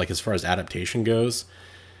Thrones, like as far as adaptation goes,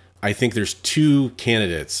 I think there's two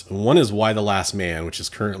candidates. One is Why the Last Man, which is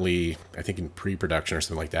currently, I think, in pre-production or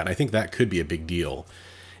something like that. I think that could be a big deal.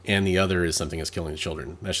 And the other is Something is Killing the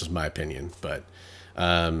Children. That's just my opinion. But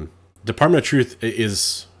Department of Truth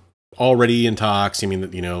is already in talks. I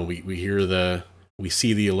mean, you know, we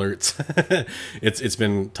see the alerts. It's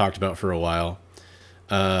been talked about for a while.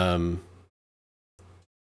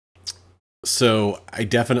 So I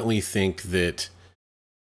definitely think that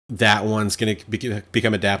one's going to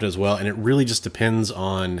become adapted as well. And it really just depends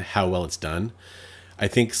on how well it's done. I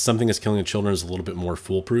think Something is Killing the Children is a little bit more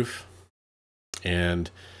foolproof. And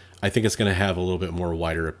I think it's going to have a little bit more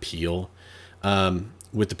wider appeal.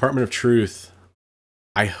 With Department of Truth,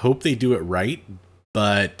 I hope they do it right.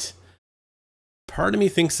 But part of me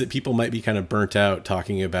thinks that people might be kind of burnt out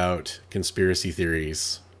talking about conspiracy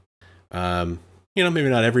theories. You know, maybe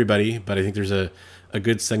not everybody, but I think there's a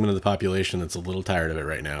good segment of the population that's a little tired of it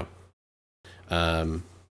right now.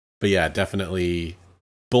 But yeah, definitely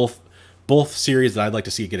both series that I'd like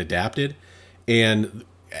to see get adapted. And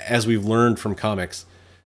as we've learned from comics,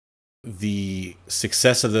 the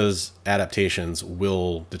success of those adaptations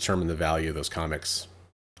will determine the value of those comics.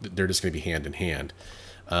 They're just going to be hand in hand.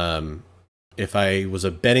 If I was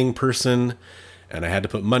a betting person and I had to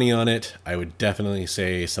put money on it, I would definitely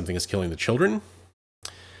say Something is Killing the Children.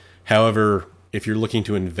 However, if you're looking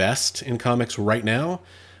to invest in comics right now,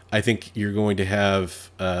 I think you're going to have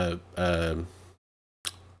a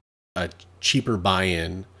cheaper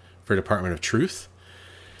buy-in for Department of Truth.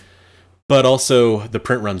 But also, the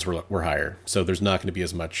print runs were higher, so there's not going to be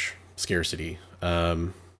as much scarcity.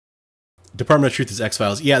 Department of Truth is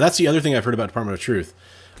X-Files. Yeah, that's the other thing I've heard about Department of Truth.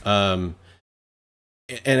 And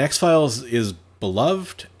X-Files is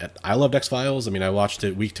beloved. I loved X-Files. I mean, I watched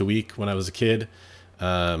it week to week when I was a kid.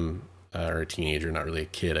 Or a teenager, not really a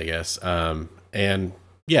kid, I guess. And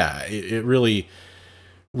yeah, it really,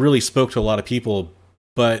 really spoke to a lot of people,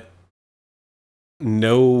 but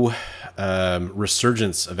no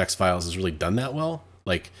resurgence of X-Files has really done that well.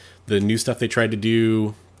 Like, the new stuff they tried to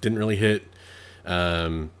do didn't really hit.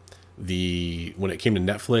 When it came to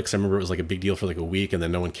Netflix, I remember it was like a big deal for like a week and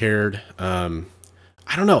then no one cared.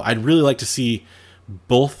 I don't know. I'd really like to see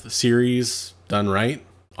both series done right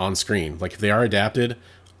on screen. Like, if they are adapted,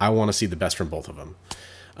 I want to see the best from both of them.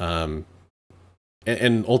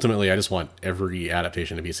 And ultimately, I just want every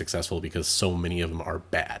adaptation to be successful because so many of them are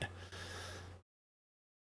bad.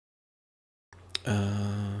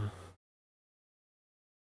 Comic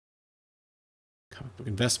book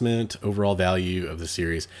investment, overall value of the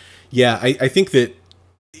series. Yeah, I think that,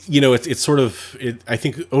 you know, it's sort of, I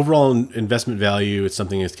think overall investment value, it's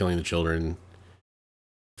Something is Killing the Children.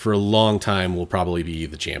 For a long time will probably be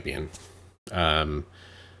the champion.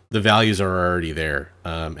 The values are already there.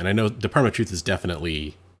 And I know Department of Truth is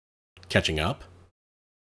definitely catching up.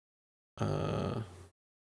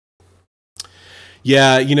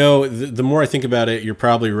 Yeah, you know, the more I think about it, you're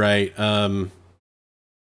probably right.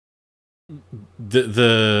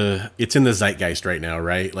 It's in the zeitgeist right now,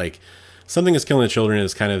 right? Like, Something is Killing the Children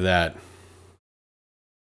is kind of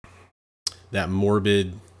that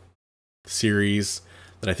morbid series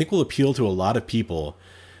that I think will appeal to a lot of people,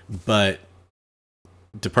 but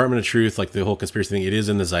Department of Truth, like the whole conspiracy thing, it is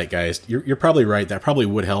in the zeitgeist. You're probably right. That probably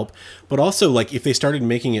would help. But also, like, if they started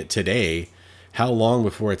making it today, how long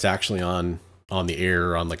before it's actually on the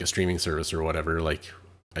air on like a streaming service or whatever? Like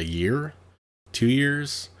a year, 2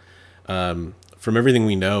 years? From everything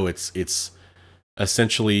we know, it's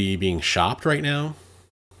essentially being shopped right now.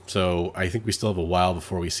 So I think we still have a while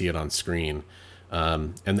before we see it on screen.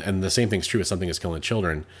 And the same thing's true with Something is Killing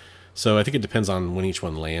Children. So I think it depends on when each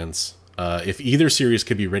one lands. If either series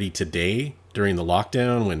could be ready today during the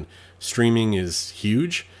lockdown when streaming is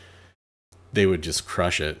huge, they would just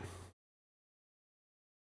crush it.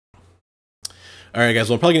 All right, guys,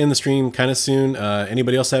 well, I'm probably going to end the stream kind of soon.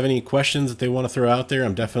 Anybody else have any questions that they want to throw out there?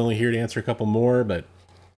 I'm definitely here to answer a couple more, but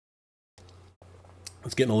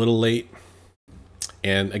it's getting a little late.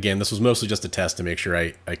 And again, this was mostly just a test to make sure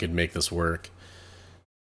I could make this work.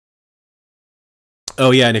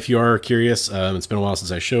 Oh yeah, and if you are curious, it's been a while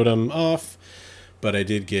since I showed them off, but I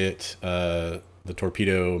did get the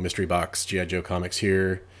Torpedo mystery box G.I. Joe comics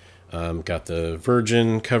here. Got the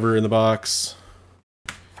Virgin cover in the box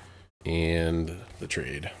and the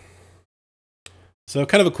trade. So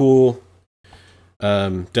kind of a cool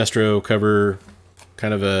Destro cover,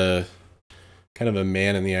 kind of a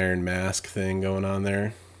Man in the Iron Mask thing going on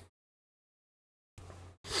there.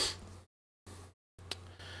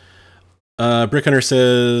 Brick Hunter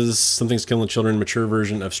says Something's Killing the Children, mature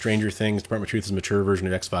version of Stranger Things. Department of Truth is a mature version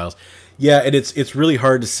of X-Files. Yeah, and it's really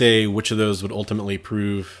hard to say which of those would ultimately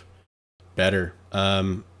prove better.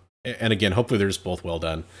 And again, hopefully they're just both well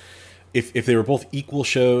done. If they were both equal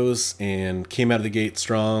shows and came out of the gate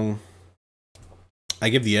strong, I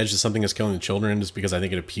give the edge to Something Is Killing the Children just because I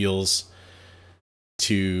think it appeals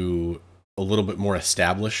to a little bit more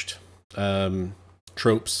established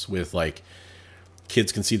tropes with, like,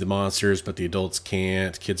 kids can see the monsters, but the adults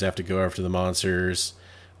can't. Kids have to go after the monsters.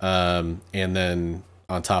 And then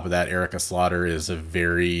on top of that, Erica Slaughter is a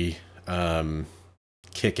very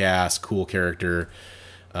kick-ass, cool character.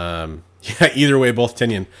 Yeah, either way, both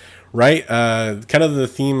Tinian. Right? Kind of the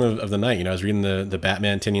theme of the night. You know, I was reading the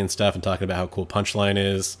Batman Tinian stuff and talking about how cool Punchline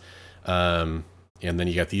is. And then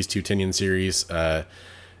you got these two Tinian series.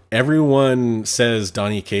 Everyone says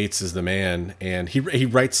Donny Cates is the man, and he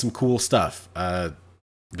writes some cool stuff.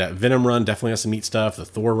 That Venom run definitely has some neat stuff. The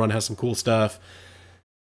Thor run has some cool stuff.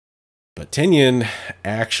 But Tinian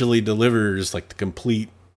actually delivers, like, the complete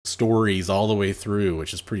stories all the way through,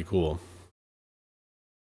 which is pretty cool.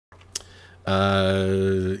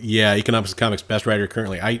 Yeah, Economics Comics best writer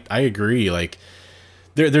currently. I agree. Like,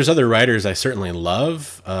 there's other writers I certainly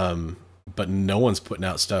love, but no one's putting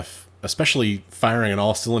out stuff, especially firing on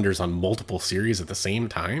all cylinders on multiple series at the same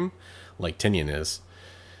time, like Tinian is.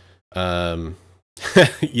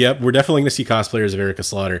 Yep, we're definitely going to see cosplayers of Erica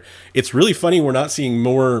Slaughter. It's really funny we're not seeing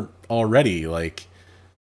more already. Like,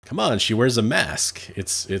 come on, she wears a mask.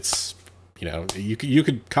 It's you know, you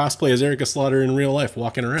could cosplay as Erica Slaughter in real life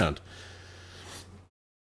walking around.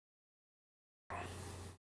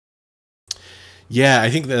 Yeah, I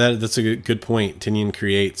think that's a good point. Tinian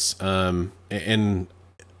creates, and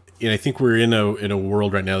I think we're in a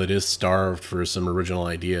world right now that is starved for some original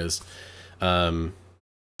ideas.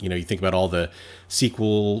 You know, you think about all the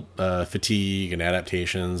sequel fatigue and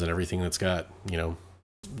adaptations and everything that's got, you know,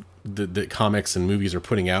 the comics and movies are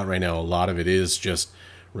putting out right now. A lot of it is just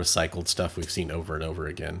recycled stuff we've seen over and over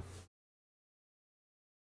again.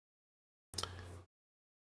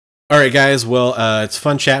 All right, guys. Well, it's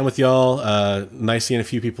fun chatting with y'all. Nice seeing a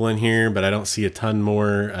few people in here, but I don't see a ton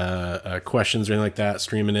more questions or anything like that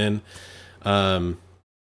streaming in.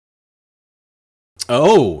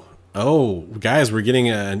 Oh, guys, we're getting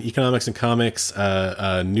an Economics and Comics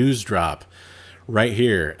news drop right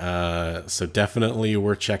here. So definitely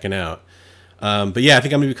worth checking out. But yeah, I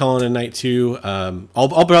think I'm gonna be calling it a night too. I'll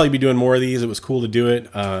probably be doing more of these. It was cool to do it.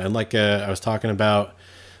 And like I was talking about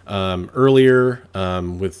earlier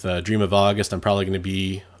with Dream of August, I'm probably going to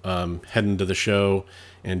be heading to the show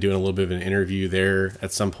and doing a little bit of an interview there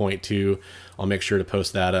at some point too. I'll make sure to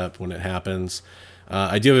post that up when it happens.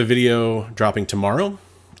 I do have a video dropping tomorrow.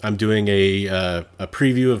 I'm doing a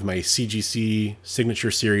preview of my CGC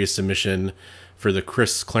Signature Series submission for the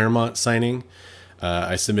Chris Claremont signing.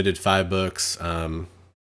 I submitted 5 books,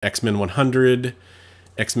 X-Men 100,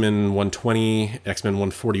 X-Men 120, X-Men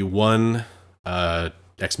 141,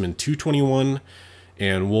 X-Men 221,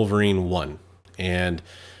 and Wolverine 1. And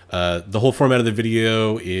the whole format of the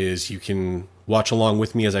video is you can watch along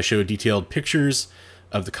with me as I show detailed pictures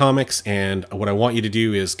of the comics, and what I want you to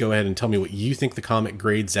do is go ahead and tell me what you think the comic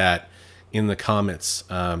grades at in the comments,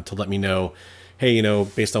 to let me know, hey, you know,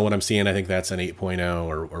 based on what I'm seeing, I think that's an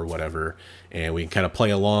 8.0 or whatever, and we can kind of play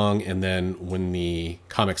along, and then when the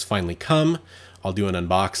comics finally come, I'll do an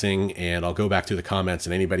unboxing, and I'll go back through the comments,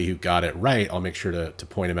 and anybody who got it right, I'll make sure to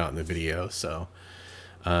point them out in the video. So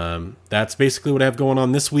that's basically what I have going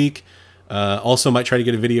on this week. Also might try to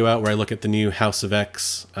get a video out where I look at the new House of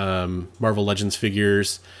X Marvel Legends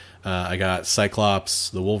figures. I got Cyclops,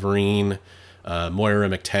 the Wolverine, Moira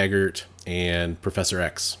McTaggart, and Professor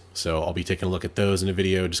X. So I'll be taking a look at those in a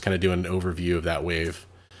video, just kind of doing an overview of that wave.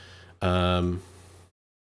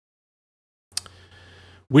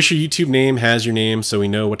 Wish your YouTube name has your name so we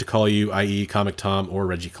know what to call you, i.e. Comic Tom or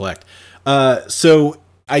Reggie Collect. So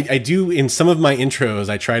I do, in some of my intros,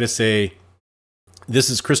 I try to say, this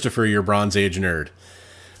is Christopher, your Bronze Age nerd.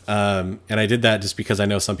 And I did that just because I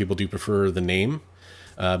know some people do prefer the name.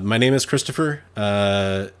 My name is Christopher.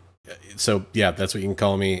 So yeah, that's what you can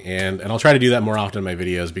call me. And I'll try to do that more often in my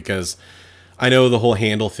videos because I know the whole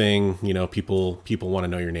handle thing, you know, people want to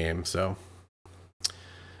know your name. So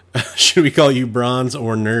Should we call you Bronze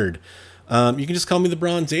or Nerd? You can just call me the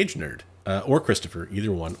Bronze Age Nerd, or Christopher,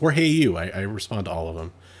 either one, or Hey You. I respond to all of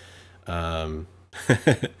them.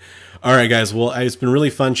 All right, guys. Well, it's been really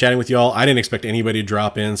fun chatting with y'all. I didn't expect anybody to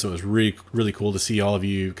drop in, so it was really, really cool to see all of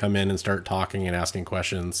you come in and start talking and asking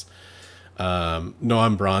questions. No,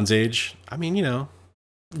 I'm Bronze Age. I mean, you know,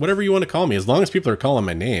 whatever you want to call me, as long as people are calling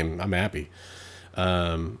my name, I'm happy.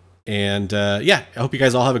 Yeah, I hope you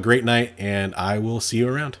guys all have a great night, and I will see you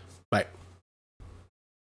around.